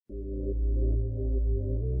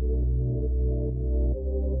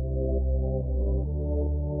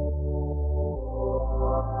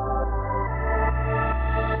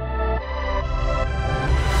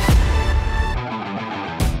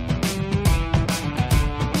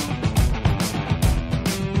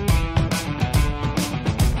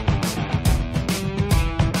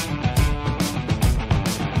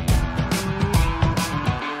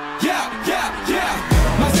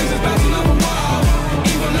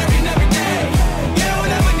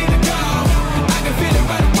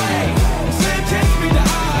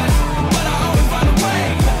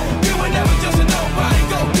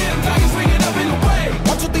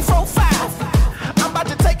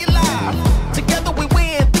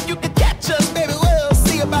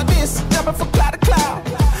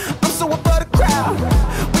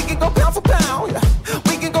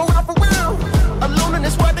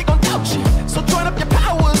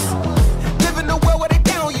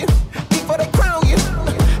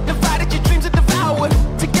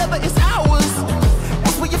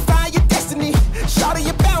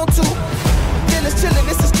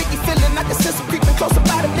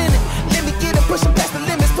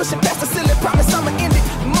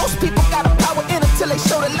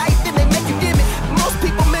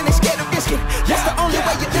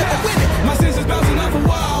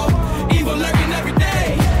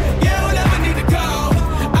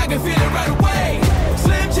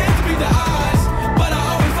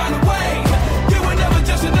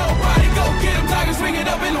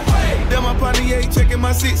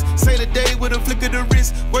Say the day with a flick of the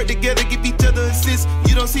wrist. Work together, give each other assists.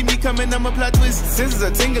 You don't see me coming, I'ma plot twists. Senses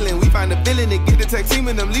are tingling, we find a villain and get the tag team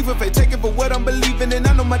and them leave a fake. Take it for what I'm believing in.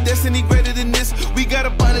 I know my destiny greater than this. We got a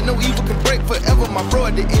bond that no evil can break forever, my bro.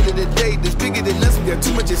 At the end of the day, this bigger than us, we got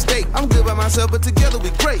too much at stake. I'm good by myself, but together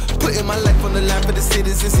we great. Putting my life on the line for the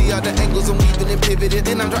citizens. See all the angles I'm weaving and pivoting.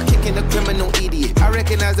 Then I'm drop kicking a criminal idiot. I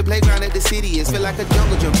recognize the playground that the city is. Feel like a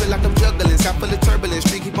jungle gym, feel like I'm juggling. Sky full of turbulence,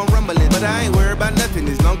 street keep on rumbling. But I ain't worried about nothing.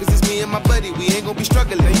 As long as it's me and my buddy, we ain't gonna be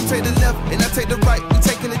struggling. You take the left and I take the right. We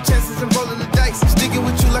taking the chances and rolling the dice. Sticking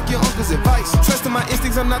with you like your uncle's advice. Trusting my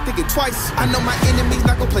instincts, I'm not thinking twice. I know my enemy's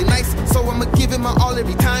not gonna play nice, so I'ma give it my all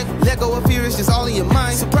every time. Let go of fear, it's just all in your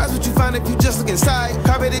mind. Surprise what you find if you just look inside.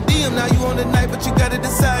 Carpe the diem, now you on the night, but you gotta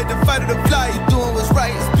decide to fight or to fly. You doing what's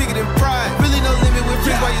right, it's bigger than pride. Really no limit with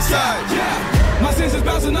friends by your side. My senses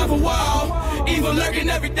bouncing off a wall, evil lurking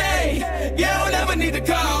every day. Yeah, I don't ever need to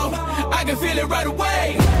call, I can feel it right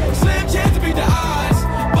away. Slim chance to beat the odds.